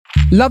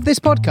Love this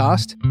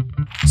podcast?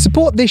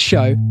 Support this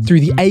show through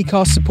the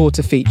Acast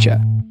supporter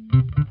feature.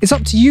 It's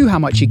up to you how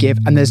much you give,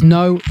 and there's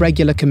no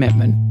regular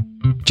commitment.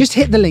 Just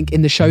hit the link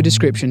in the show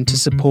description to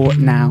support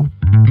now.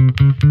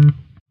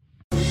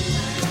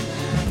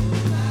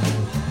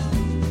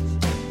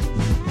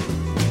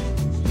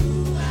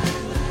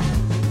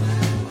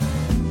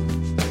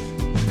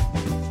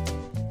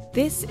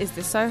 This is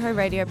the Soho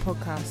Radio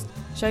Podcast,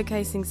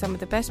 showcasing some of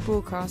the best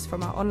broadcasts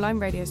from our online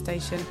radio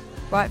station,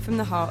 right from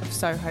the heart of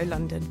Soho,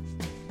 London.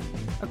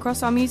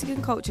 Across our music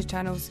and culture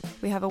channels,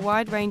 we have a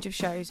wide range of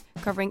shows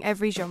covering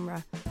every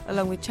genre,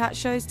 along with chat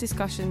shows,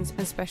 discussions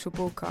and special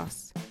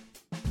broadcasts.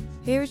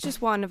 Here is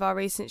just one of our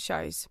recent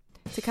shows.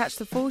 To catch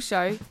the full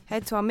show,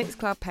 head to our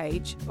Mixcloud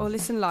page or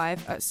listen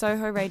live at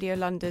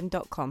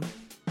sohoradiolondon.com.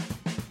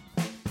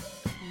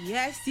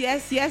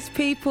 Yes,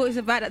 people. It's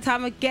about that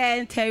time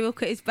again. Terry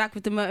Walker is back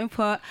with the Melting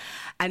Pot.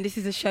 And this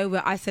is a show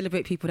where I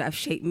celebrate people that have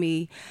shaped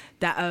me,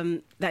 that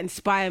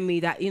inspire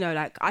me, that, you know,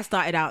 like I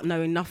started out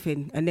knowing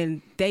nothing. And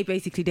then they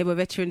were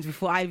veterans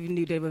before I even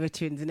knew they were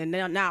veterans. And then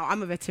now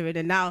I'm a veteran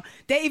and now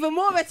they're even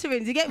more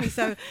veterans. You get me?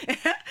 So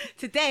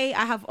today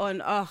I have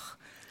on,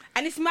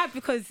 and it's mad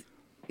because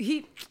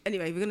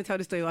anyway, we're going to tell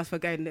the story whilst we're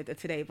going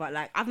today. But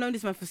like, I've known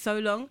this man for so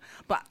long,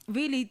 but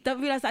really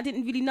don't realise I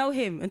didn't really know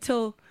him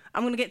until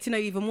I'm going to get to know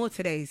you even more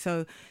today.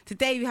 So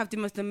today we have the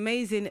most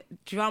amazing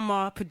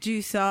drummer,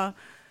 producer,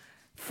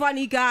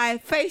 funny guy,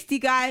 feisty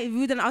guy,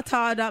 Rudan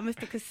Altada,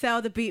 Mr.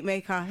 Cassell, the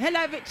beatmaker.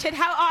 Hello, Richard.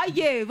 How are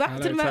you?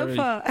 Welcome to the Melting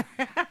Pot.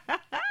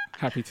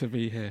 Happy to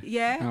be here.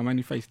 Yeah. I'm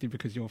only feisty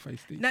because you're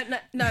feisty.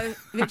 No,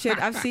 Richard.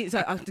 I've seen.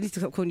 So I need to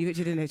stop calling you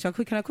Richard,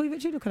 innit? Can I call you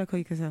Richard or can I call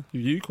you Cassell?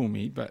 You call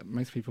me, but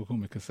most people call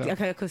me Cassell.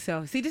 Okay,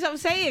 Cassell. See, this is what I'm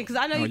saying because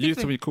I know you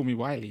used to call me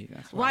Wiley.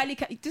 That's Wiley.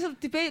 Just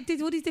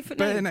all these different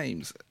better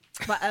names.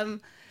 names. But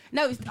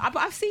no, but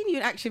I've seen you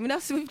in action. When I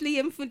was with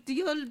Liam,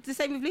 you're the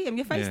same with Liam.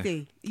 You're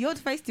feisty. Yeah. You're the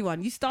feisty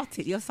one. You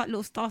started. You're a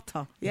little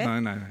starter. Yeah.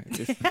 No.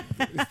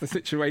 It's the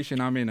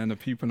situation I'm in and the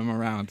people I'm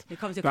around.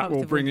 That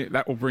will bring it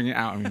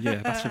out. I mean,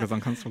 yeah, that's because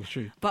I'm comfortable.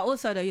 True. But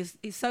also though, he's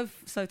so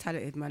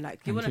talented, man. Like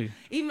even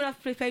when I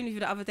was playing with you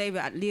the other day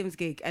at Liam's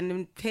gig, and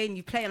then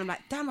you play, and I'm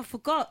like, damn, I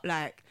forgot.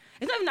 Like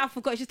it's not even that I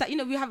forgot. It's just that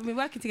we haven't been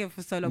working together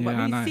for so long. Yeah, but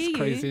when we see it's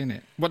crazy, you, isn't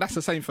it? Well, that's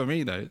the same for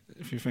me though.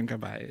 If you think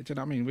about it, do you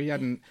know what I mean? We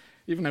hadn't.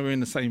 Even though we were in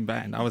the same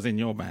band, I was in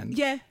your band.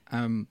 Yeah.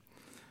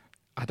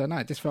 I don't know,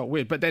 it just felt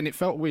weird. But then it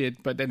felt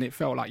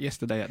like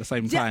yesterday at the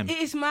same time. Yeah,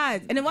 it is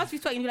mad. And then once we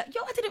started, you're like,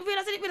 yo, I didn't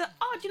realise.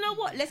 Oh, do you know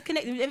what? Let's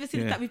connect. Ever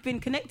since that, we've been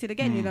connected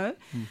again, you know?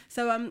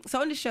 So on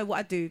this show, what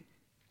I do,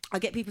 I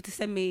get people to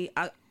send me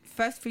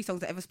first 3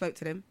 songs that ever spoke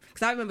to them.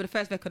 Because I remember the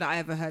first record that I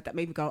ever heard that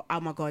made me go, oh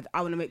my God,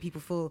 I want to make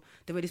people feel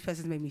the way this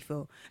person's made me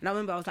feel. And I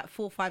remember I was like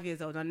 4 or 5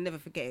 years old and I'll never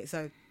forget it.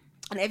 So...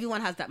 And everyone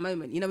has that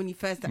moment, you know, when you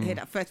first hear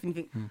that first thing, you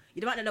think,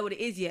 you might not know what it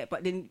is yet,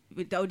 but then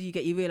the older you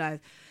get, you realise.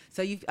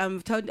 So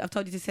I've told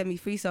you to send me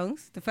 3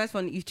 songs. The first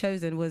one that you've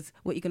chosen was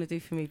What You Gonna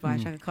Do For Me by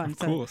Chaka Khan. Of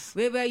course.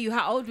 Where were you?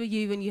 How old were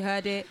you when you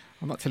heard it?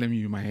 I'm not telling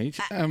you my age.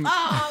 What's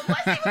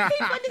it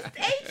with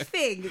this age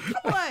thing?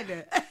 Come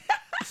on.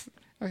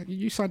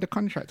 You signed a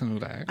contract and all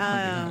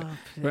that.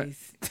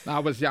 Please. But I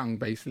was young,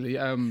 basically.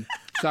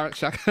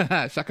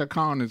 Chaka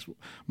Khan is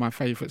my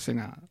favourite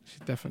singer. She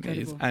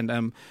definitely is. And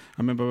I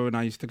remember when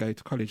I used to go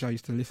to college, I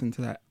used to listen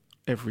to that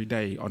every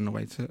day on the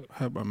way to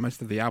her.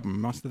 Most of the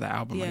album,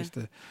 yeah.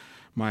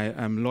 My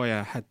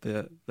lawyer had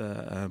the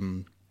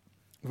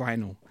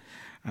vinyl,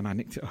 and I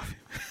nicked it off him.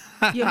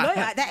 You're a lawyer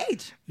at that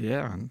age?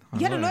 Yeah, man.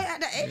 You had a lawyer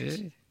at that age?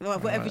 Yeah. Well,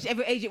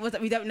 whatever age it was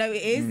that we don't know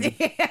it is.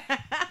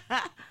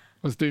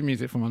 I was doing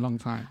music for a long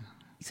time.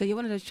 So you're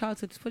one of those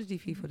childhood prodigy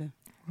people then?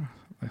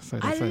 So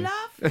they say. I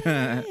love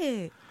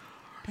it.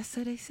 That's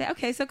so they say.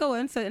 Okay, so go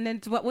on. So and then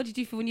what did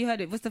you feel when you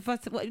heard it? What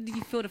did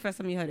you feel the first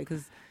time you heard it?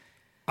 Because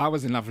I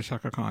was in love with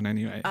Chaka Khan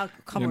anyway. Oh,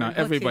 come on,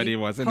 everybody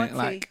was, isn't it?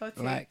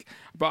 Like.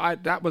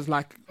 But that was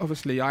like,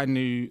 obviously I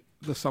knew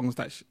the songs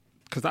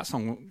because that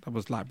song that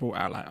was like brought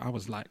out, like I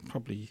was like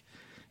probably.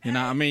 You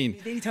know what I mean?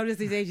 Did he tell us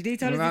his age?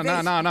 No,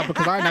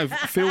 because I know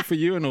Feel For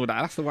You and all that.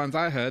 That's the ones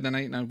I heard, and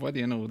Ain't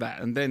Nobody and all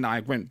that. And then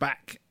I went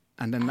back,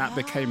 and then that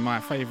became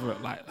my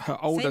favourite. Like her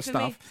older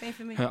stuff. Same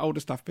for me. Her older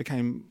stuff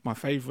became my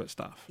favourite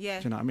stuff. Yeah.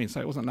 Do you know what I mean? So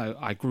it wasn't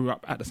I grew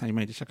up at the same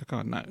age as Chaka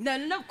Khan. No,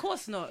 of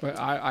course not. But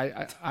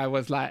I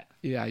was like,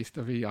 I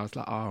was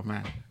like, oh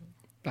man,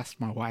 that's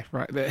my wife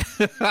right there.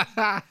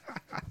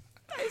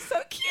 That is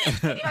so cute.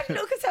 Can you imagine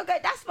Lucas so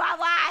good? That's my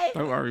wife.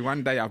 Don't worry,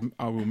 one day I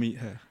will meet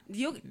her.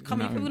 You're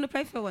going to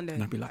play for her one day.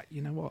 And I'll be like,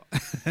 you know what? Do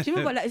you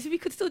remember, like, we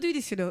could still do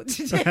this, you know?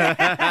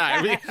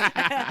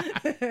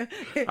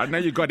 I know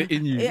you got it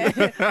in you.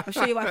 Yeah. I'm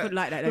sure your wife would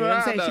like that. Though. You know what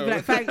I'm saying? She'd be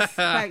like, thanks,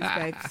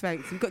 babe,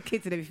 thanks. We've got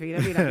kids and everything. You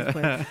know what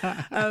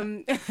I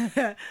mean?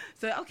 At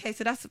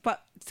this point.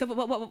 So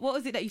what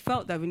was it that you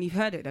felt though when you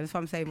heard it? That's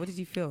what I'm saying. What did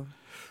you feel?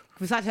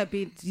 Besides her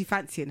did you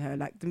fancying her,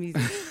 like the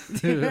music?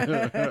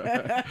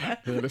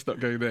 Let's not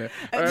go there.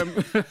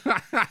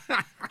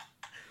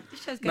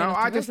 This show's going No, off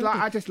I the just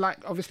rails, like.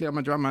 Obviously, I'm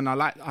a drummer, and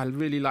I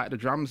really like the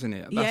drums in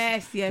it.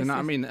 Yes, You know what I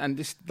yes. mean? And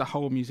the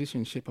whole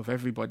musicianship of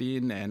everybody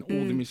in there, and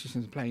all the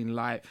musicians playing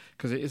live,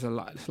 because it's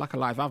like a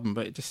live album,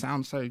 but it just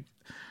sounds so.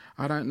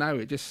 I don't know.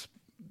 It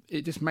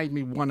just made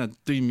me want to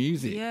do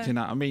music. Yeah. Do you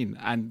know what I mean?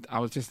 And I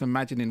was just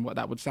imagining what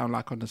that would sound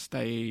like on the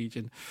stage,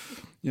 and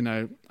you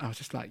know, I was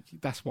just like,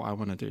 that's what I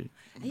want to do.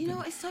 And you know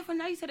what? It's so funny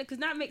now you said it, because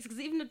now it makes, because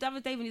even the other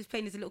day when he was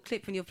playing, there's a little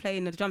clip when you're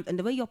playing the drums, and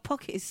the way your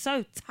pocket is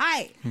so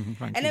tight.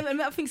 Thank And you.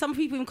 then I think some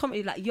people even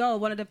commented like, "Yo,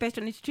 one of the best."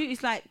 And it's true.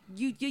 It's like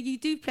you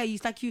do play.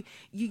 It's like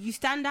you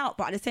stand out,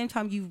 but at the same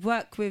time you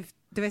work with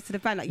the rest of the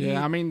band. Like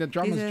Yeah, I mean, the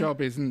drummer's a-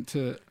 job isn't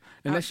to.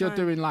 Unless you're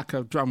Outside. doing like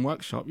a drum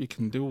workshop, you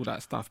can do all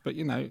that stuff. But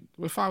you know,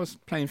 if I was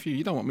playing for you,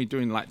 you don't want me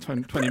doing like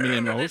 20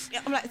 million rolls. Yeah,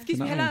 I'm like, excuse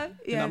You know me, what I hello. mean?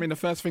 You know Yeah, what I mean? The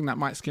first thing that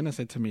Mike Skinner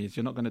said to me is,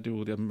 "You're not going to do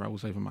all them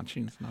rolls over my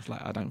tunes." And I was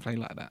like, "I don't play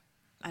like that."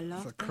 I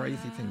love It's a crazy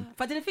that. thing.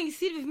 But then the thing is,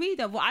 see with me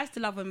though, what I used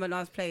to love when I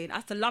was playing, I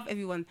used to love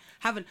everyone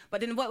having.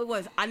 But then what it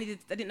was, I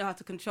didn't know how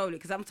to control it,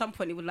 because at some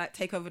point it would like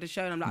take over the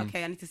show, and I'm like,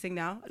 okay, I need to sing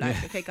now.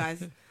 Like, okay,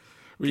 guys.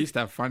 We used to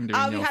have fun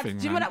doing We your had. thing.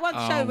 Do you remember that one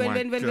man. show Oh my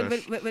when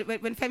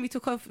gosh. when Femi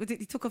took off?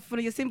 He took off one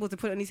of your cymbals to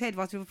put it on his head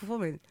whilst we were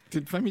performing.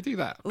 Did Femi do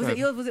that? Was it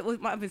yours? Was it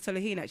might have been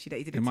Solaheen actually that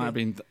he did it? It might to? have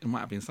been. It might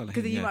have been Salah.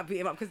 Because you might beat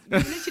him up, because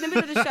literally in the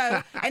middle of the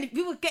show, and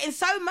we were getting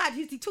so mad.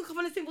 He took off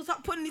one of the cymbals,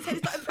 started putting his head, he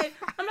started playing.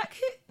 I'm like,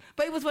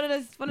 but it was one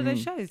of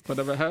those shows. But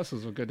the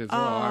rehearsals were good as well.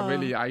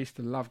 Oh. I used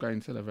to love going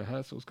to the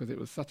rehearsals because it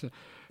was such a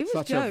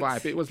jokes.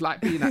 vibe. It was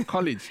like being at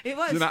college. It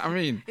was. Do you know what I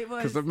mean? It was.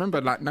 Because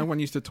remember, like no one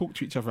used to talk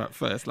to each other at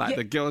first. Like Yeah.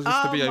 the girls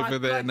used to be Oh my over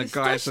there, God, and the the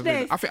guys. I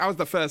stretchness. think I was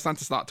the first one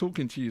to start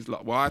talking to you.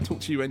 Like, well, I talk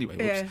to you anyway.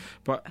 Whoops. Yeah.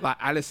 But like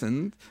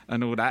Alison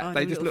and all that, Oh,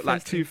 they them just little look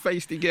like two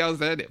feisty. feisty girls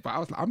there. But I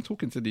was like, I'm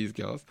talking to these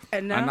girls,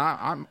 And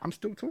now? I'm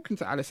still talking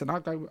to Alison.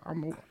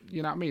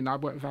 You know what I mean? I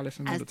work with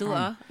Alison all As the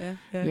daughter, time.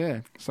 yeah.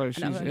 Yeah. So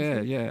she's love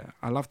Alison. yeah.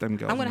 I love them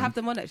girls. I'm gonna man. have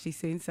them on actually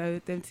soon, so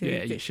them two.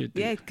 Yeah, you should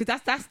do. Yeah, because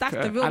that's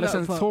the real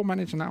Alison's part. tour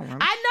manager now, man.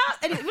 I know.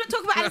 And we're not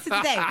talking about Alison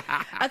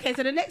today. Okay,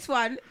 so the next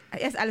one,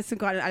 yes, Alison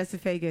Grant and Alison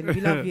Fagan. We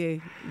love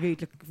you,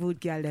 rude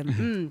girl.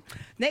 Them.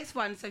 Next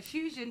one, so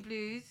Fusion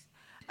Blues.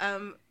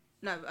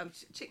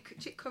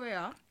 Chick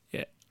Corea.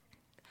 Yeah.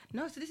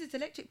 No, so this is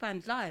Electric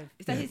Band live.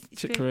 Is that his?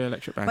 Chick Corea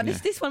Electric Band. But yeah.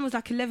 this one was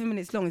like 11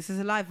 minutes long. This is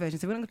a live version,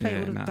 so we're not gonna play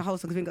Yeah, all nah. the whole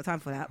song because we ain't got time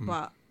for that.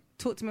 But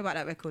talk to me about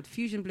that record,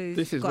 Fusion Blues.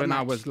 This is Got a when I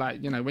Match. was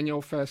like, you know, when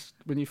you first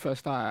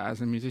start out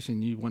as a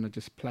musician, you want to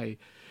just play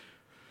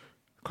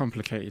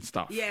complicated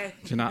stuff. Yeah.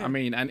 Do you know what I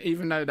mean? And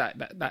even though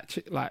that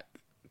chick, like,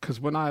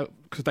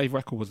 because Dave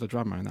Reckle was the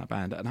drummer in that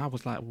band, and I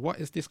was like, what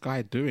is this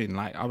guy doing?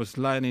 Like, I was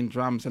learning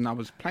drums and I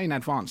was playing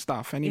advanced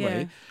stuff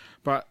anyway, Yeah.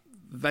 but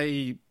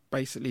they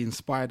basically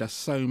inspired us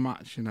so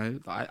much, you know.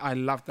 I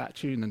loved that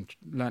tune and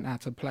learned how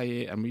to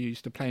play it, and we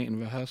used to play it in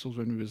rehearsals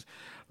when we was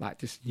like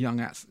just young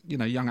at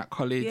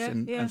college Yeah,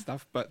 and, yeah. and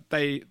stuff. But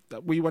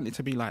we wanted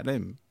to be like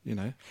them, you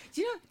know.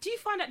 Do you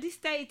find that this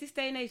day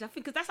and age, I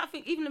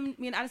think even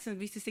me and Alison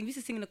we used to sing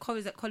in the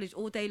chorus at college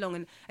all day long,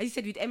 and as you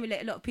said, we'd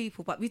emulate a lot of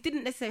people, but we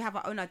didn't necessarily have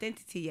our own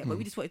identity yet, but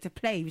we just wanted to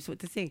play, we just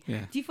wanted to sing.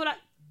 Yeah. Do you feel like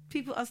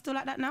people are still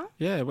like that now?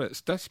 Yeah, well,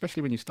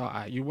 especially when you start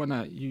out,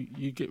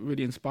 you get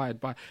really inspired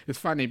by. It's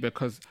funny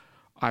because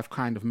I've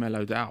kind of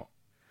mellowed out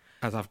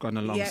as I've gone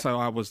along. Yeah. So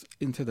I was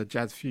into the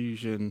jazz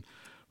fusion,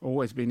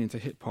 always been into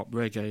hip hop,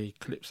 reggae,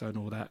 calypso, and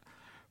all that.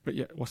 But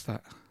yeah, what's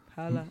that?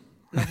 Paola,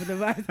 love the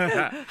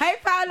vibe. Hey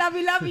Paola,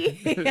 we love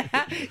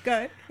you.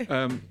 Go.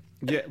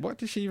 Yeah, what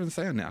did she even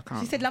say on it? I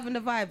can't. She said loving the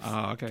vibes.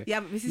 Oh, okay.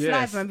 Yeah, but this is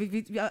Yes. live, man.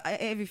 We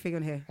everything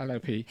on here. Hello,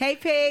 P. Hey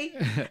P,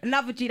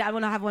 another G that I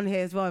want to have on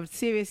here as well.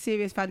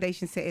 Serious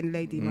foundation setting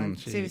lady, man.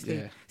 she- Seriously,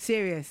 yeah.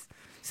 serious.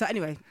 So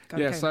anyway, go,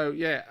 Yeah. okay. So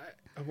yeah,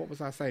 what was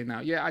I saying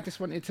now? Yeah, I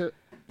just wanted to.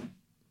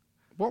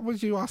 What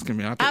was you asking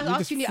me? I was you just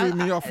asking you. threw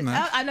me off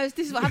now. I know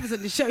this is what happens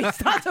on the show. You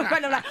start talking,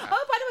 and I'm like,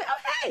 oh, by the way, oh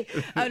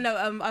hey. Oh no,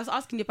 I was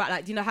asking you about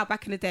like, do you know how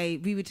back in the day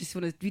we just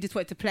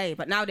wanted to play,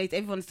 but nowadays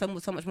everyone's so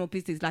much more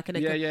busy. Like, and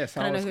Yeah.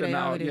 So I I don't know was who they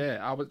are. Really.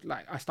 I was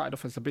like, I started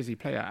off as a busy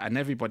player, and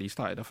everybody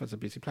started off as a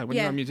busy player. When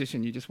Yeah. you're a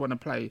musician, you just want to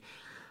play.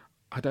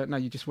 I don't know.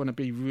 You just want to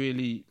be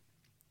really,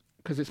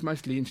 because it's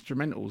mostly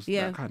instrumentals,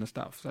 Yeah. that kind of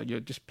stuff. So you're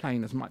just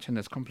playing as much and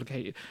as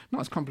complicated, not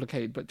as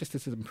complicated, but just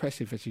as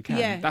impressive as you can.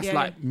 Yeah, That's yeah,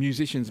 like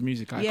musicians'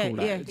 music. I call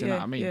that. Do you know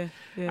what I mean?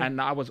 yeah.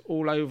 And I was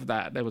all over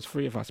that. There was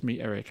 3 of us: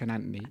 me, Eric, and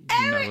Anthony.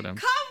 You know them.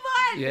 Come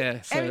on. Yeah,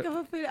 so- Eric,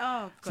 oh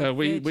God, So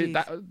we jeez.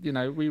 that, you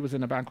know, we was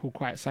in a band called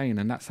Quite Sane,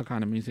 and that's the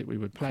kind of music we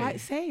would play. Quite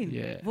sane.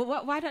 Yeah.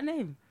 Well, why that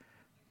name?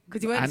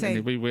 Because you weren't Anthony,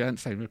 saying. we weren't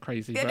saying we're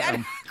crazy, but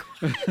Yeah,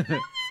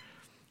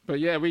 but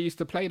yeah, we used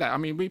to play that. I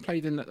mean,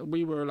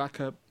 we were like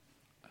a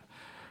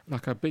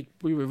big.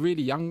 We were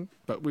really young,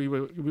 but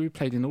we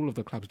played in all of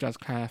the clubs, Jazz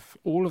Caf,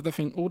 all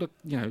the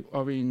you know,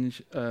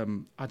 Orange.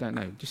 I don't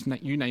know, just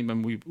you name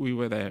them. We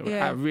were there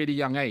Yeah. at a really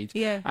young age,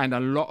 Yeah. and a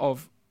lot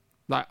of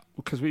like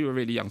because we were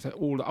really young, so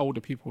all the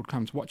older people would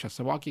come to watch us.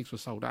 So our gigs were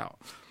sold out.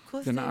 Of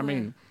course You know they what I were.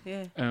 mean?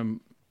 Yeah.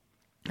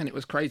 And it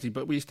was crazy,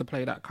 but we used to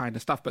play that kind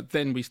of stuff. But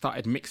then we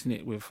started mixing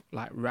it with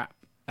like rap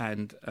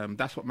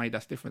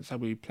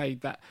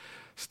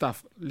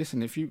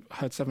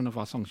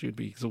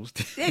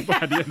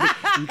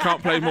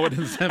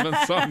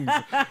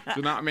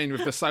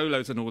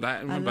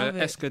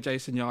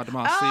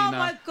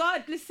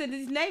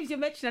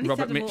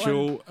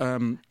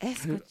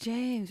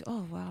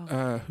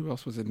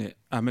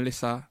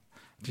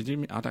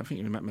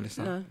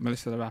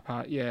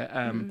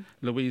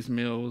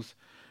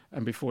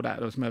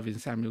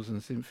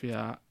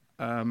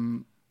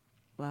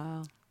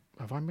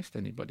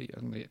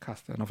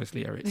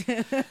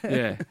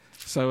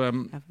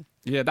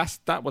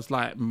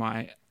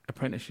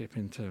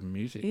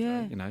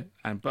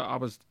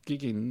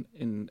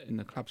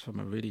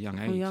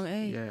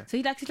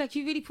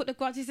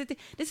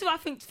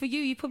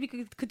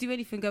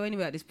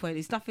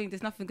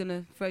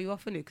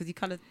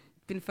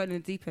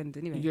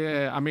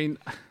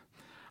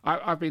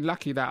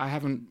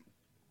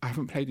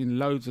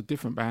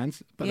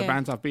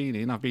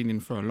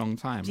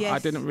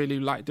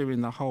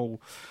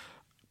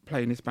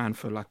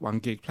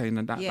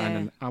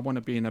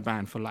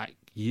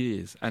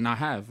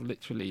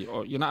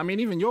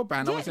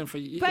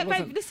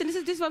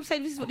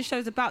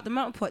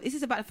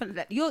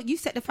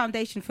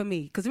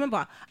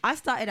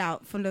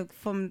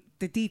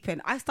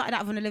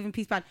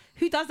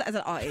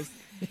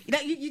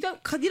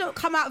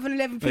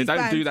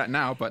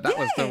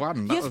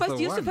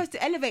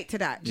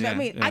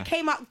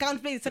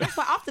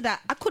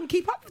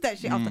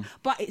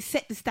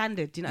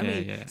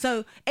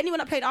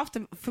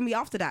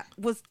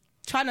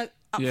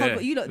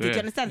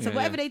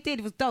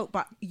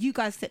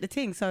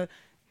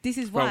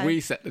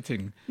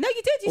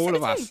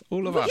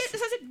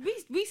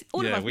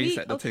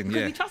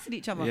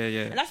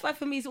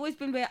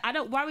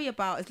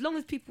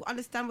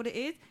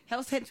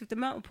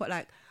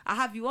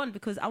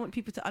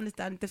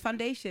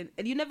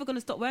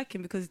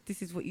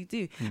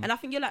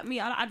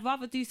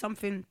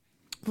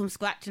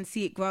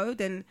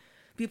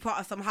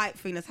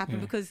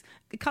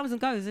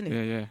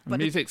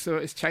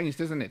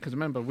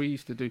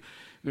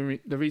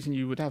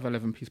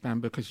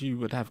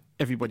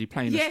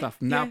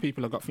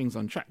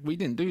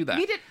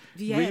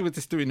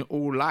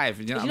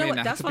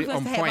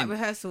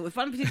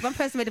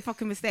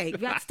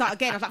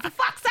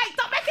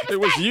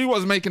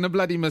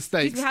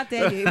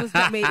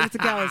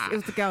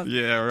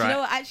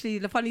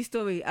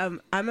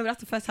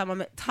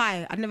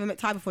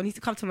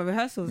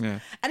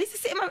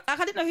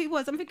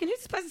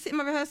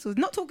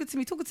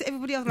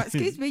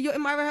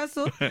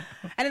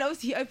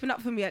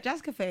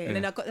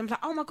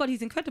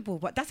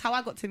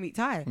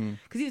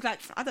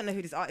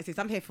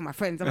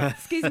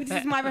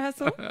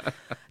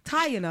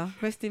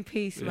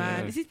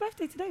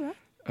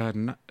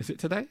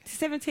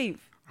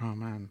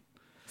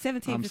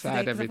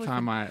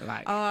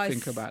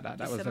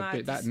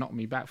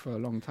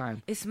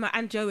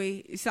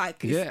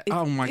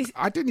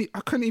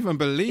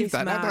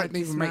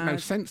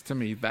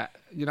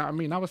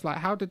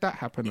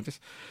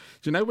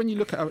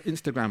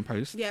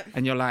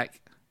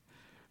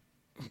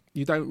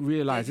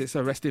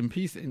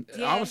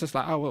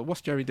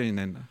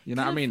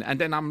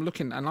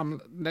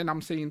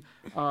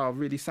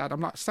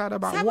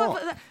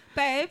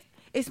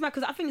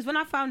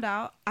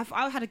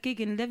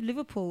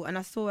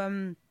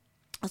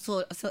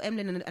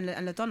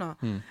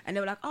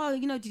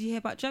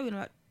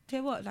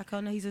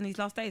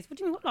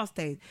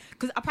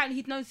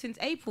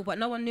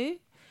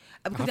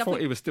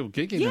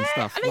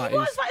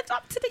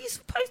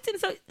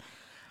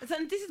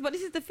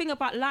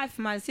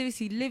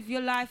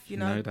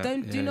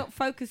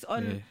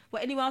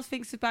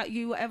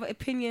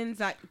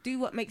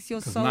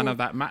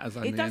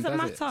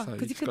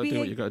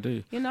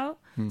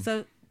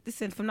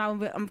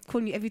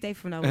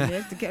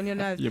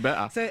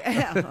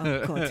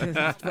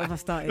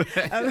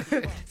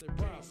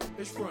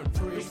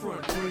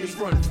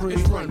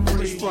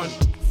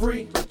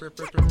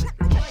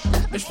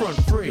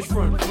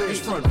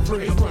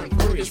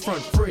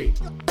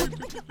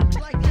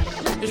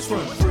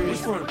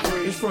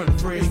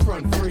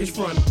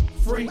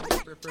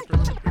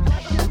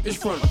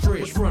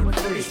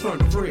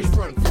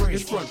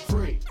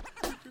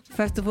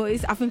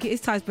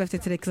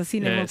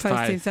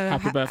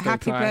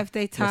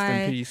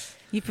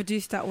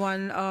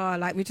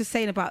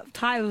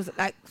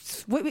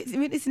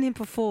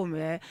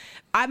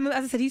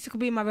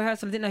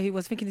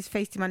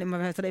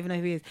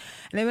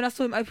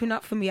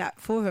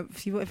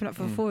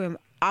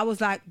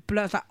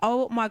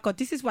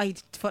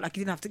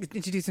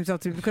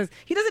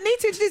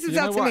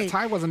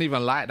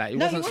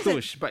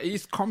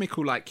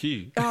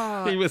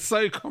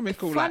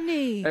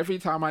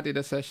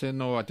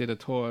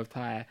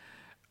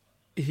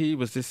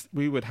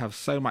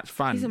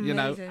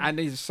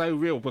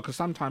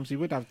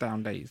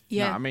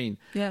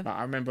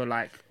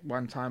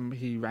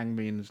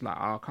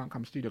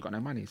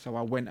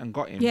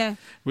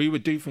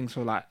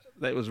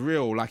that it was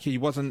real. Like he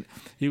was a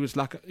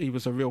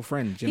real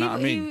friend. Do you know what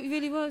I mean? He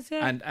really was,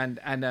 yeah.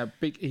 And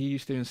he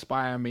used to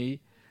inspire me,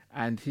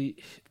 and he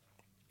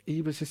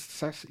was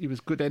he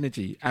was good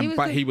energy,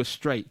 he was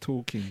straight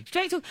talking.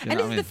 And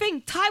this is the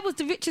thing. Ty was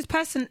the richest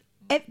person,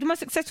 the most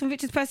successful and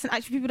richest person.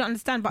 Actually, people don't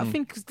understand, but I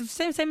think the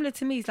similar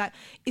to me is like,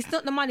 it's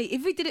not the money.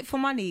 If we did it for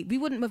money, we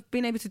wouldn't have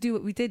been able to do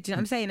what we did. Do you know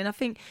what I'm saying? And I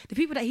think the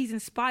people that he's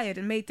inspired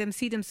and made them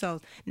see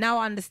themselves, now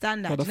I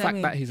understand that. Well, the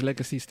fact that his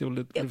legacy still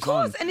lives on. Of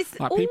course, and it's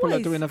like always, people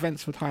are doing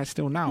events for Ty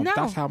still now.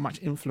 That's how much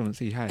influence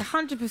he had.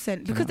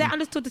 100%, because they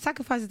understood the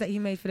sacrifices that he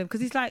made for them.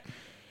 Because he's like,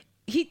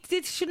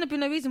 shouldn't have been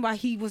no reason why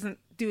he wasn't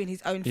doing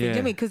his own thing. Do you know what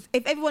I mean? Because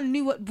if everyone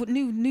knew what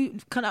knew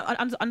kind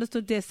of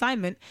understood the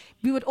assignment,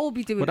 we would all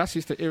be doing. Well, that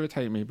used to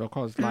irritate me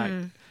because like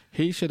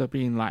he should have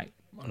been like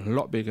a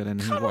lot bigger than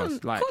he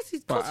was. Like,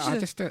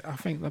 I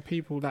think the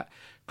people that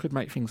could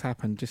make things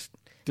happen just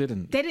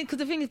didn't. They didn't, because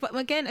the thing is, but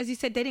again, as you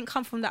said, they didn't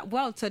come from that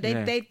world, so they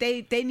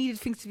needed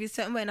things to be a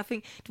certain way. And I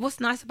think what's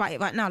nice about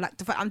it right now, like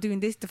the fact I'm doing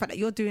this, the fact that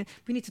you're doing,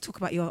 we need to talk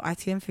about your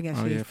ITM thing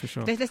actually. Oh yeah, for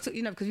sure. Let's talk,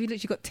 because we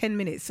literally got 10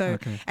 minutes. So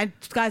and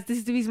guys, this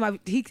is the reason why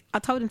I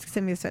told him to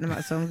send me a certain amount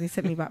of songs. He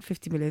sent me about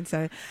 50 million.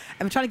 So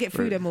I'm trying to get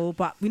through them all,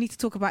 but we need to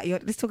talk about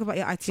let's talk about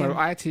your ITM. So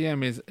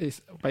ITM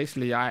is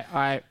basically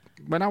I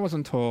when I was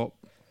on tour,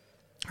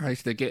 I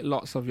used to get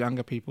lots of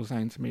younger people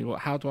saying to me, "Well,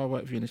 how do I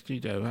work with you in the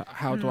studio?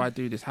 How do I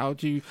do this? How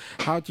do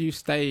you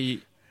stay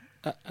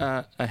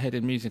ahead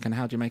in music, and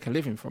how do you make a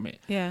living from it?"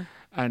 Yeah.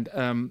 And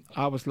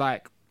I was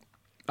like,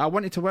 I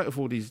wanted to work with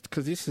all these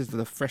because this is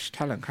the fresh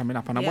talent coming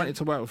up, and I wanted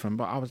to work with them,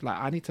 but I was like,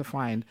 I need to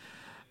find.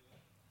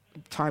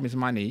 Time is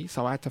money,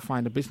 so I had to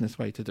find a business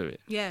way to do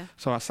it. Yeah.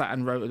 So I sat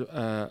and wrote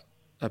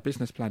a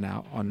business plan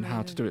out on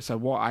how to do it. So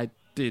what I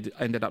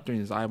ended up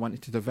doing is I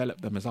wanted to develop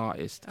them as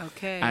artists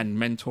and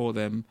mentor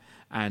them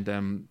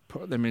and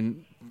put them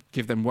in,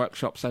 give them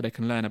workshops so they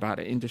can learn about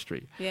the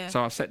industry. Yeah.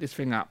 So I set this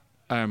thing up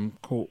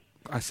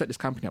I set this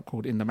company up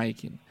called In the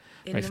Making.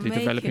 Basically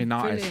developing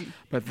artists. Brilliant.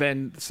 But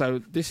then, so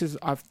this is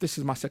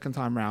my second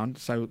time round.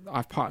 So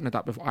I've partnered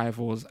up with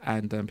Ivors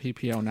and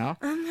PPL now.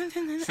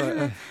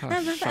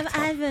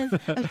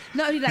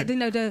 Not only that,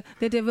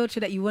 the vulture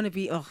that you want to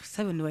be. Oh,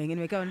 so annoying.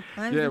 Anyway, go on.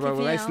 Yeah, well,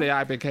 basically,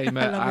 I became.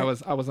 I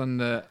was on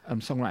the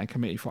songwriting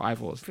committee for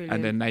Ivors,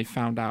 and then they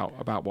found out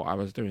about what I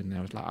was doing. They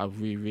was like, I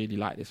really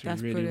like this. We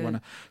really want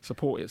to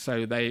support it.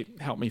 So they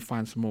helped me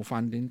find some more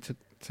funding to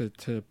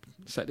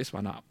set this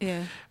one up.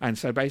 Yeah. And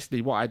so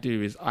basically what I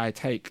do is I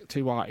take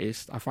two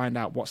artists, I find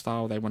out what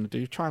style they want to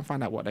do, try and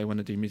find out what they want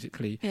to do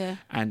musically. Yeah.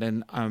 And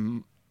then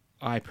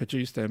I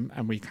produce them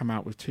and we come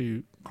out with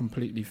two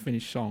completely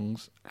finished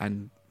songs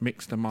and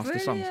mix and master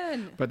songs.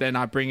 But then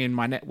I bring in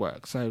my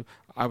network. So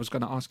I was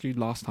going to ask you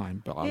last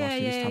time, but I'll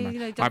ask you this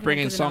time. I bring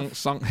in song.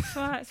 It's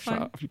fine.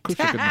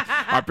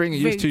 I bring in,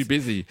 you was too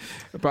busy.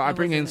 But I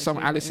bring in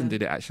Alison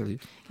did it actually.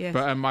 Yes.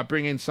 But I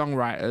bring in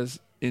songwriters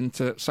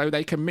so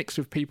they can mix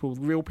with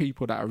real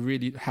people that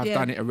have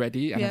done it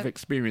already and have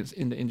experience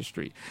in the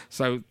industry.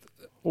 So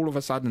all of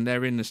a sudden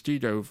they're in the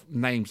studio with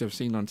names they've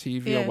seen on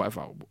TV or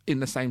whatever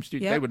in the same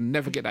studio. They would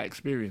never get that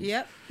experience.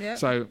 Yep.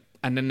 So,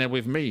 and then they're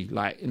with me,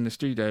 like in the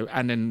studio,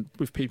 and then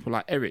with people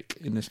like Eric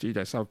in the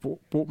studio. So I've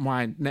brought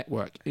my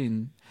network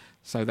in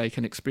so they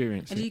can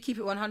experience it. And you keep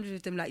it 100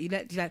 with them, like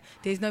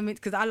there's no,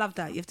 because I love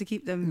that. You have to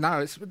keep them. No,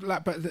 it's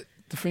like, but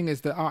the thing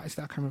is, the artists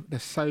that come, they're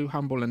so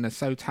humble and they're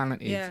so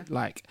talented. Yeah.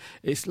 Like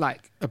it's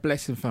like a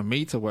blessing for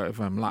me to work with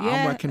them. Like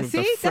I'm working with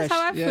the fresh. That's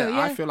how I feel.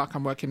 I feel like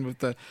I'm working with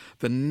the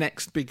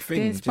next big thing.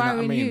 They're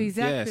inspiring do you know what I mean? you,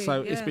 exactly. Yeah.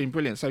 So it's been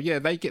brilliant. So yeah,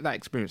 they get that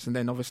experience, and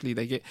then obviously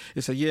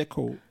it's a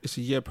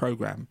year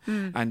program,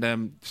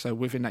 and so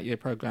within that year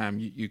program,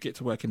 you get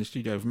to work in the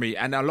studio with me,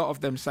 and a lot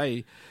of them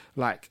say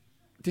like,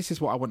 this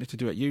is what I wanted to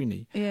do at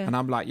uni. Yeah. And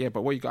I'm like, yeah,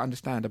 but what you got to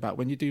understand about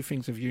when you do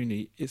things with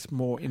uni, it's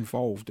more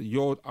involved.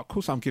 Of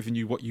course, I'm giving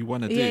you what you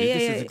want to do.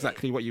 This is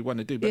exactly what you want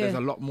to do, but there's a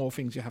lot more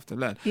things you have to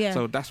learn. Yeah.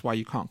 So that's why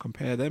you can't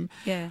compare them.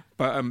 Yeah.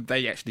 But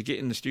they actually get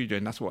in the studio,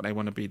 and that's what they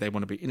want to be. They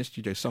want to be in the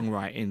studio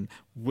songwriting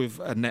with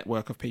a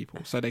network of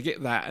people. So they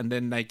get that, and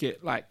then they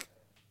get like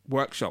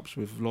workshops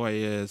with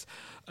lawyers,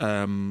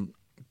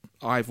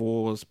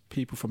 Ivors,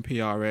 people from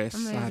PRS.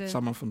 Amazing. I had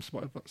someone from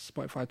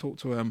Spotify talk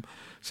to them,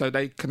 so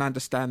they can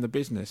understand the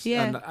business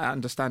and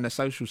understand their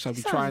socials. So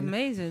we try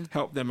and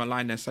help them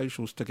align their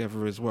socials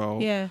together as well.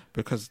 Yeah,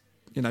 because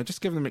just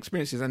give them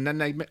experiences, and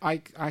then I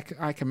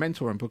can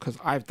mentor them because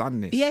I've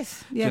done this.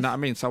 Yes. Do you know what I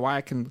mean? So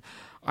I can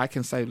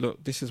say,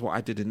 look, this is what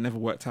I did. It never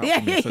worked out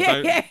for me. So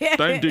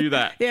don't do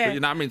that. Yeah. But you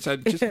know what I mean? So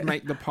just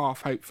make the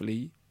path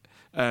hopefully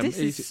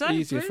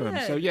easier for them.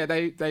 So yeah,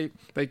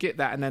 they get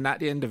that, and then at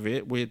the end of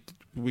it,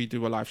 we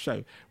do a live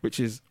show, which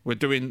is we're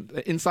doing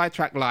Inside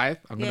Track Live.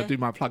 I'm going to do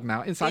my plug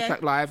now. Inside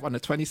Track Live on the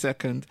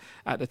 22nd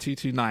at the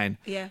 229.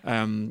 Yeah.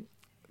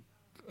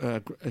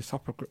 It's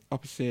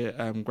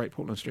opposite Great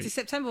Portland Street. Is it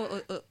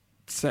September or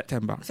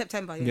September.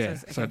 Yeah.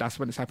 So that's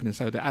when it's happening.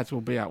 So the ads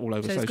will be out all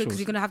over So it's good socials. because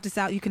you're going to have this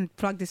out. You can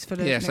plug this for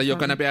the Yeah, next so you're one.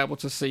 going to be able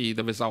to see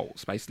the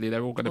results. Basically,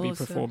 they're all going to be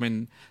Awesome.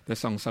 performing their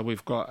songs. So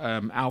we've got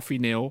Alfie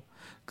Neal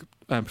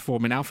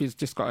performing. Alfie's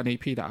just got an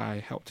EP that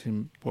I helped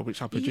him, well,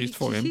 which I produced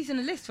for him. He's on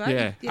the list, right?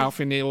 Yeah, Yes.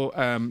 Alfie Neal.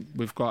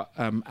 We've got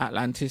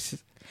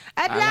Atlantis.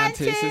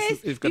 Atlantis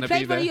is going you to played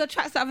be one there. of your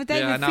tracks the other day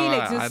Yeah, with I know,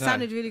 Felix. I It know.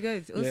 sounded really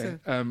good. Awesome.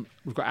 Yeah,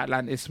 we've got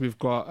Atlantis. We've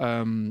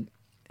got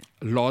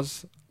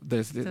Loz.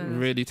 There's this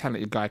really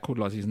talented guy called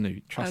Loz. He's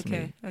new. Trust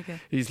me. Okay.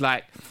 He's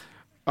like,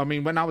 I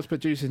mean, when I was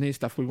producing his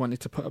stuff, we wanted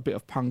to put a bit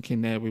of punk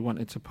in there. We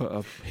wanted to put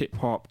a hip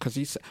hop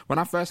because when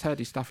I first heard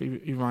his stuff, he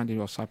reminded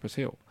me of Cypress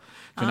Hill.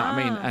 Do you know what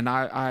I mean? And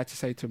I had to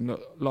say to him,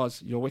 look,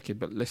 Loz, you're wicked,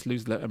 but let's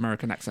lose the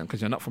American accent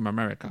because you're not from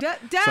America. Dad,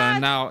 so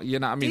now, you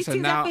know what I mean? These So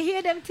things now, I can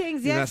hear them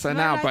things. yeah, Yes. so I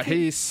now, like but it.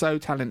 he's so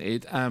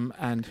talented.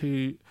 And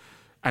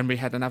we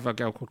had another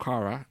girl called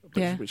Cara,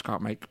 which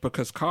can't make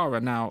because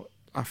Cara now,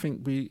 I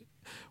think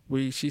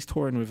she's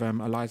touring with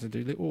Eliza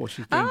Doolittle, or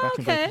she's doing back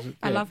and okay. forth.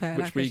 I love her. I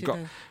Which like we what she got,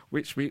 does.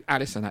 which we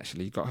Alison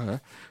actually got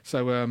her.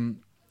 So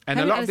and How a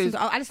many lot of these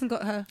Alison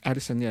got her.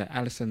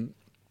 Alison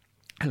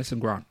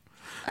Grant.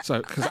 So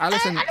because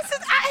Alison. Alison's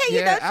out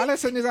here, Yeah, you know.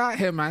 Alison is out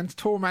here, man.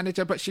 Tour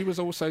manager, but she was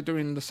also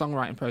doing the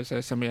songwriting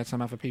process, and we had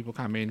some other people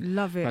come in.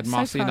 Love it. We had So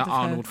Marcina proud of her.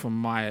 Arnold from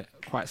my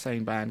Quite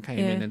Sane band came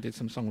in and did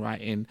some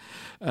songwriting.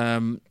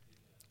 And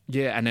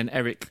then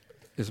Eric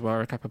as well,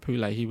 Eric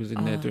Apapule, he was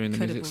in there doing the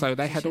music. incredible So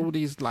they had musician. all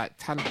these like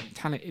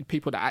talented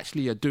people that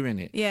actually are doing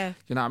it. Yeah.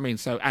 You know what I mean?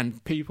 So,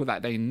 and people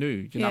that they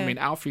knew. You know what I Yeah. mean?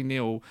 Alfie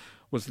Neal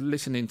was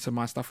listening to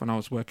my stuff when I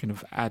was working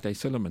with Ade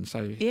Suleiman.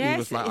 So he Yes,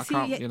 was like, I is he-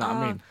 can't, yeah, you know what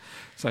I mean?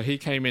 So he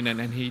came in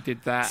and he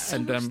did that. So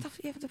and much stuff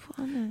you have to put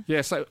on there.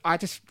 yeah, so I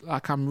just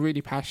I'm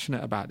really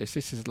passionate about this.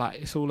 This is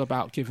like it's all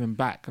about giving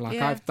back. Like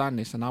Yeah. I've done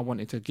this and I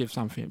wanted to give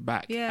something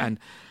back. Yeah. And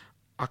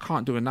I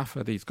can't do enough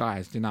for these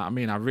guys. Do you know what I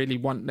mean? I really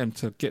want them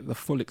to get the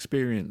full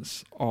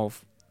experience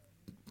of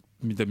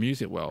the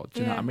music world. Do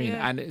you know what I mean?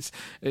 Yeah.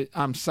 And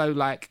I'm so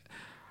like,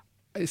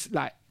 it's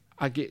like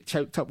I get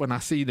choked up when I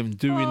see them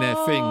doing their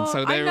thing.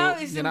 So I they're know, all,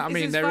 it's you know what I it's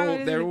mean?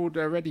 inspiring, They're isn't it?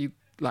 already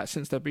like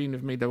since they've been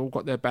with me, they've all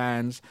got their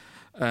bands.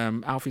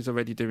 Alfie's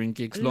already doing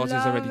gigs. Loz is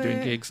already Love doing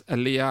it. gigs.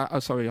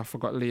 Aaliyah, I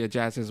forgot Leah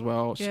Jazz as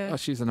well. Yeah.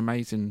 She's an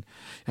amazing.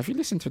 Have you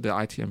listened to the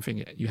ITM thing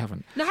yet? You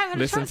haven't. No, I haven't had a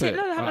Listen chance to yet. it.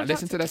 No, I haven't Alright, had a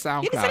listen to chance the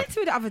yet. You didn't send SoundCloud. it to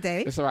me the other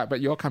day. It's all right,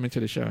 but you're coming to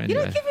the show anyway. You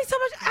don't give me so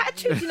much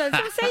attitude, you know. So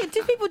I'm saying,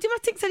 do my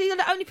TikTok? You're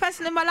the only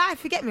person in my life.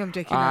 Forget me, I'm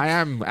joking. I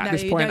am at No,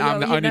 this you point. know, I'm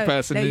the you only know,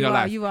 person no, in you your are,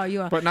 life. You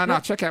are. But no, No.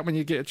 check out when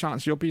you get a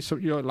chance. You're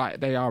like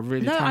they are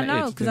really No, I talented.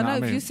 know do because you I know what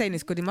if mean? you're saying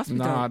it's good, it must be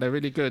No, done. they're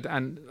really good,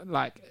 and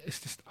like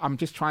I'm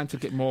just trying to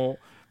get more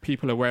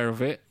people aware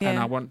of it, and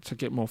Yeah. I want to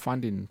get more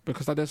funding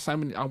because there's so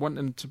many. I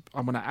want to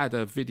add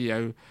a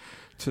video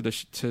to the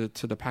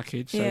to the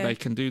package so Yeah. they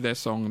can do their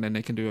song and then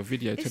they can do a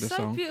video to It's the so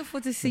song. beautiful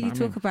to see know you what I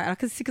talk mean? about it. I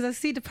can see because I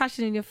see the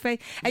passion in your face,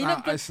 and you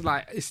know, but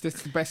It's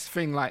just the best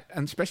thing. Like,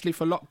 and especially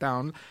for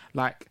lockdown,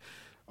 like.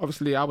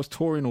 Obviously, I was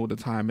touring all the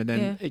time, and then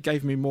Yeah. it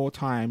gave me more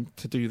time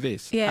to do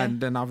this. Yeah. And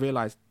then I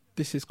realised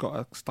this has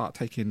got to start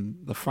taking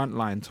the front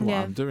line to what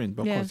Yeah. I'm doing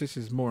because Yeah. this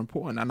is more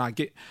important. And I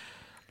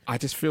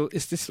just feel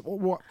it's this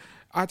what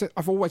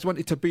I've always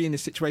wanted to be in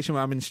this situation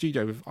where I'm in the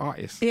studio with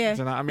artists. Yeah. Do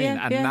you know what I mean?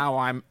 Yeah, And yeah. now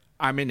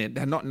I'm in it.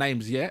 They're not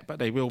names yet, but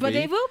they will be. But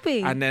they will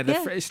be. And they're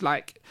Yeah. it's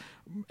like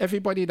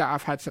everybody that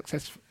I've had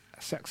success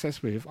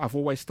with, I've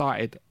always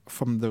started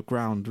from the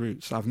ground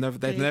roots. I've never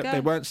There you go. they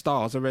weren't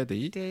stars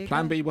already. There you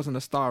Plan go. B wasn't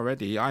a star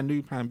already. I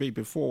knew Plan B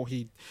before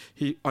he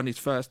on his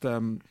first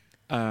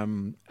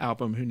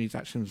album Who Needs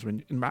Actions,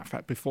 when in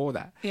fact before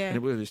that. Yeah. And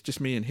it was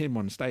just me and him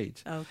on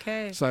stage.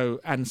 okay. So,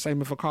 and same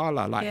with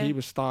Akala, like Yeah. he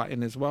was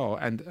starting as well.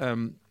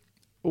 And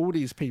all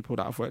these people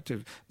that I've worked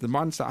with, the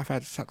ones that I've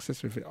had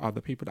success with are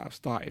the people that I've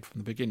started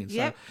from the beginning.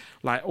 Yep. So,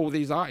 like all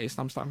these artists,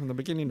 I'm starting from the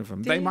beginning of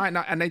them. Do They you? might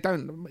not, and they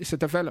don't, it's a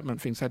development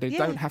thing, so they Yeah.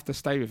 don't have to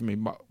stay with me.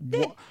 But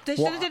They're what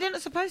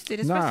not supposed to.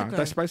 They're no, supposed to grow.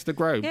 they're supposed to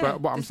grow. Yeah,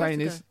 but what they're I'm supposed saying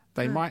to is grow.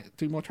 they Yeah. might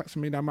do more tracks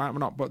than me, they might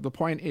not. But the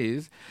point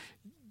is,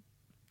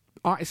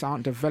 artists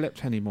aren't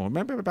developed anymore.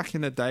 Remember back in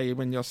the day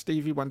when your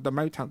Stevie Wonder, the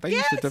Motown, they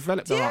used to Yes,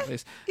 develop the yeah,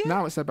 artists. yeah.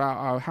 Now it's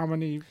about how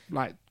many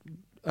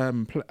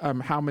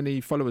how many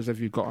followers have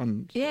you got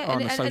on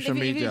social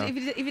media?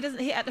 If it doesn't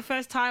hit at the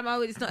first time,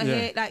 it's not a Yeah.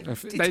 hit. Like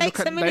If it they takes look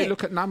a at minute. they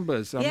look at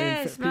numbers. I Yeah,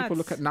 mean, it's people mad.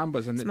 look at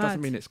numbers, and It's it doesn't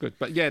mad. mean it's good.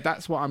 But yeah,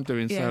 that's what I'm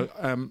doing. Yeah.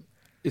 So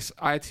it's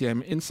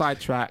ITM Inside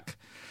Track.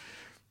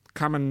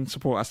 Come and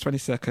support us.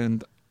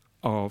 22nd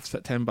of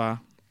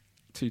September,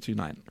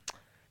 229.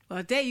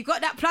 Well, there you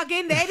got that plug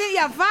in there,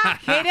 didn't you?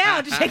 Fucking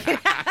hell, just check it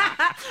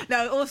out.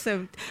 No,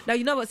 awesome. No,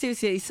 you know what?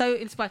 Seriously, it's so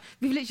inspiring.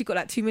 We've literally got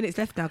like 2 minutes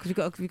left now because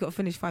we've got to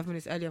finish 5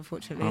 minutes early,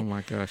 unfortunately. Oh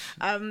my gosh.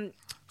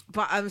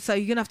 So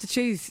you're gonna have to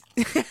choose.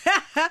 We're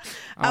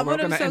one going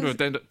of to the end songs-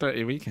 with a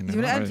dirty weekend.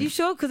 You, aren't we? you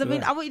sure? Because I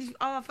mean, Yeah. I want you.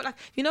 I feel like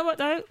you know what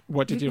though.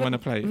 What did you want to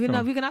play? We're Go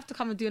on. gonna have to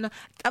come and do another.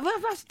 We're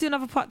gonna have to do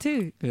another part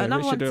two. Yeah,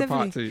 another we should one, do a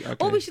part definitely. 2.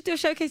 Okay. Or we should do a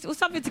showcase or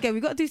something together.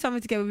 We've got to do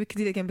something together. We could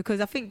do it again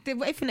because I think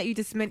everything that you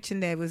just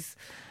mentioned there was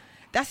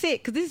That's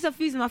it. Because this is a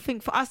reason I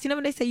think for us, you know,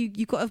 when they say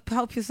you got to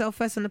help yourself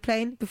first on the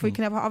plane before you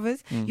can help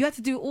others, you have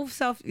to do all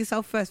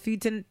yourself first for you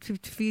to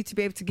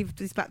be able to give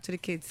this back to the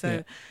kids.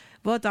 So,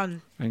 well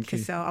done,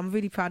 Cassell. I'm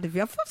really proud of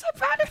you. I'm so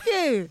proud of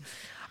you.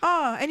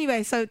 Oh,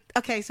 anyway, so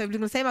we're going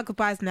to say my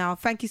goodbyes now.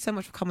 Thank you so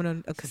much for coming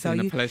on, Cassell.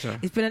 It's been a pleasure.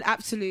 It's been an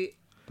absolute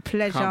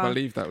pleasure. I can't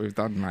believe that we've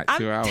done like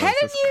 2 hours. I'm telling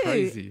That's you.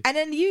 crazy. And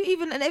then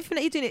and everything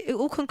that you're doing, it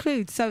all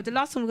concludes. So the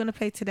last one we're going to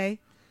play today,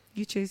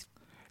 you choose.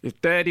 It's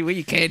Dirty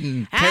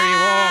Weekend, Terry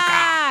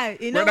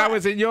Walker. You know when I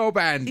was in your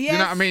band, Yes. you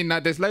know what I mean?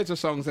 Like, there's loads of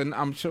songs, and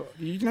I'm sure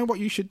you know what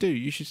you should do.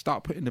 You should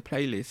start putting the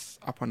playlists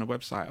up on the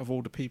website of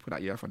all the people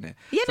that you have on there.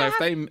 Yeah, so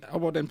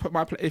no, then put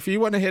my if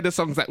you want to hear the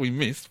songs that we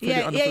missed, put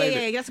it on the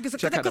playlist. Yeah.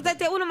 Because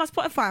they're all on my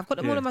Spotify. I've got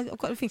them all on my. I've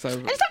got the things.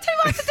 And it's not telling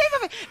me what to do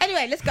with it.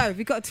 Anyway, let's go.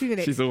 We've got 2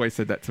 minutes. She's always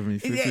said that to me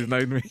since she's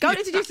known me. Go and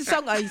introduce the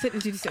song. Oh, you said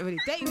introduce it already.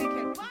 Dirty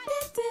Weekend.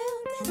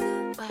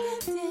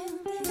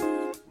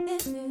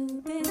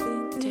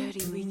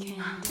 Dirty weekend.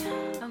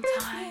 Long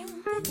time.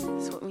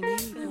 That's what we need.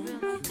 A real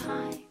long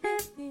time.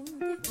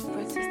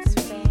 Breakfast is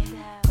champagne,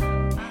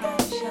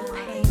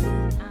 strawberry,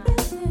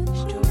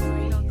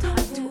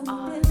 time to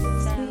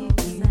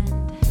ourselves,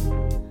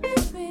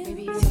 and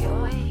maybe to get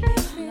away.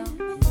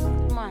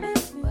 Come on.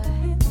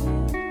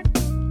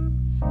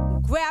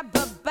 Grab a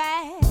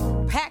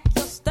bag, pack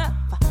your stuff,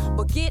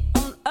 or get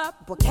on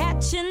up, or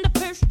catching the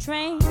first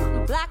train.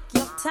 Block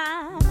your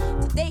time,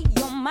 today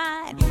your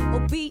mind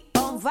will be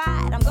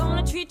alright. I'm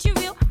gonna treat you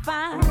real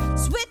fine.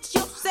 Switch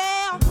your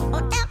cell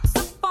or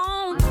answer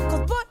phone,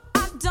 'cause what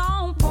I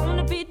don't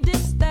wanna be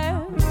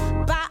disturbed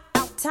by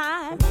our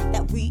time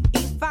that we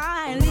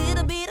find.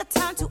 Little bit of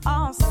time to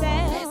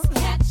ourselves. Let's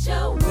catch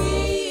a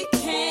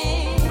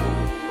weekend.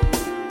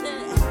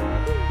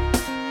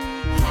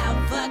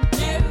 Have a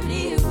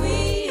dirty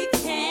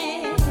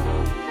weekend.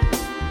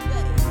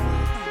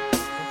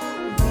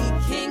 We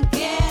can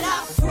get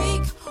our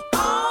freak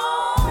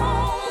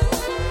on.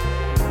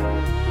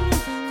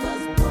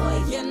 'Cause boy,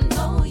 you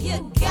know you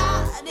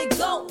got it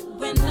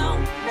going on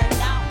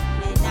and on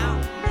and on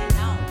and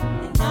on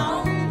and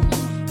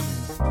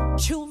on.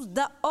 Choose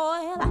the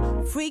oil,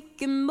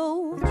 freaking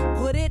move,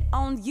 put it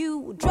on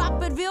you,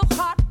 drop it real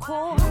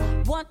hardcore.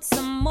 Want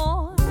some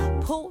more?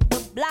 Pull the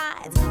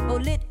blinds,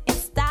 roll it in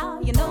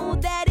style. You know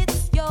that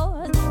it's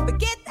yours, but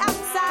get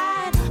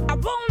outside. I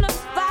wanna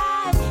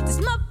vibe, this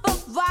mother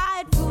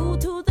ride through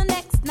to the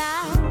next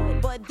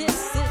night. But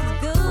this is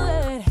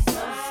good,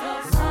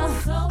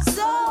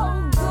 so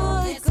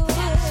good. Let's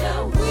catch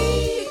a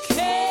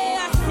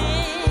weekend.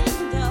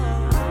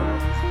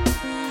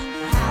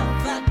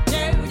 Have a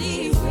dirty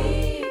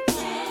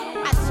weekend.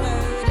 I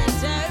heard a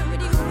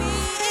dirty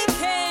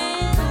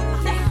weekend.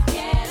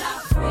 Get a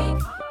freak.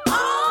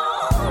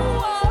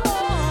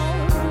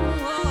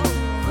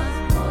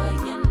 Boy,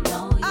 you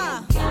know you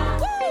got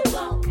it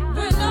going.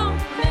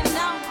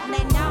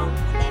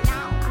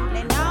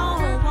 They know.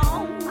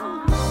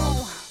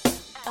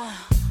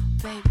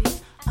 Baby,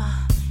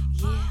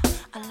 yeah,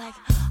 I like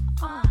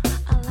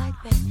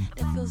that.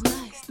 That feels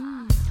nice.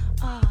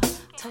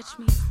 Touch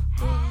me,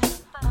 yeah.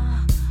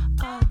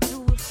 Do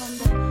it from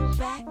the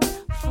back,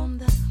 from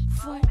the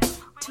front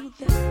to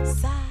the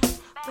side,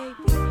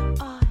 baby.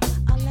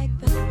 I like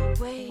the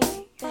way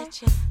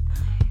that you.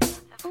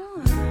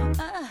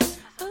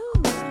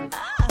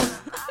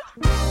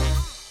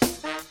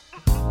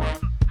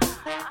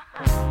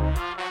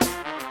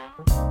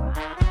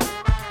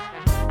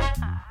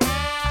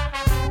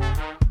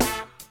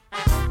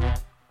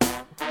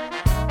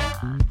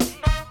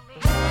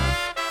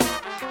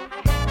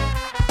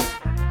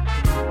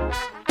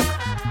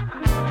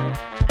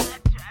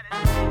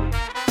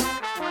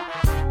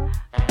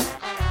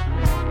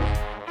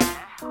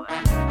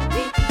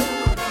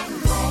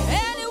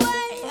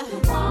 Anyway,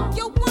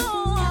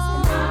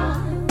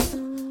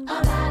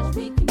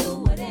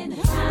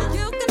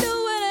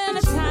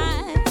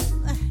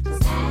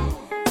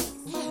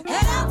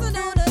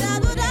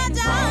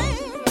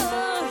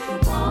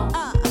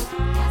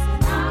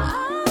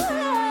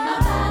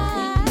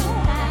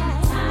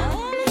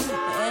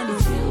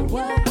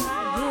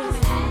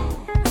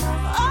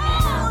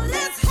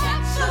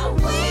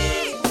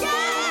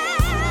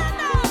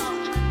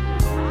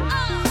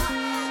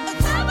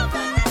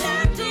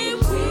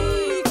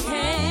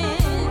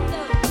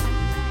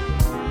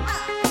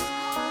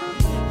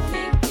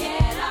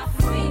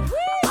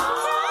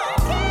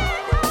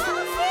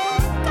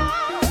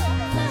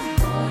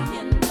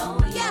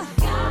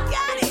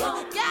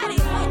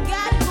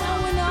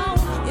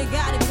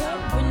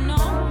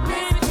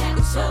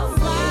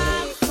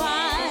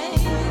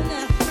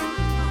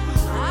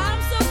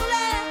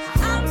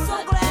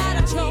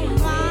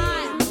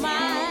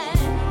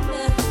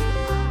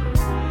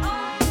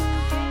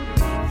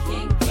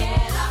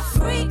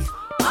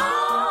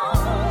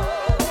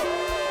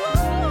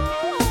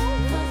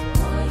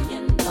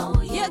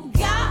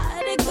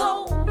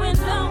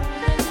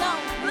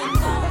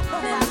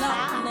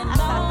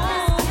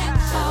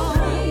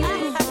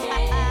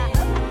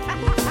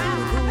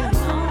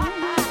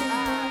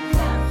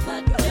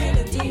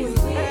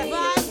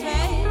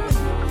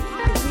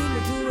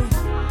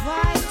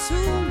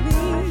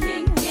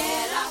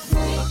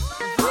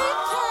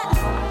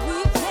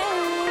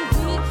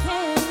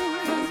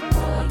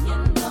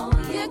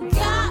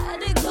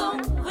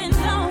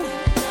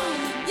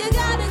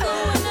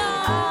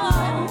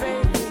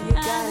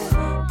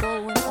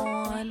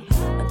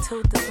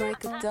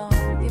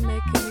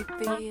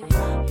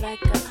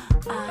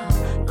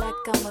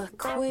 I'm a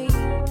queen.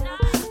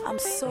 I'm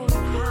so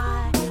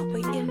high.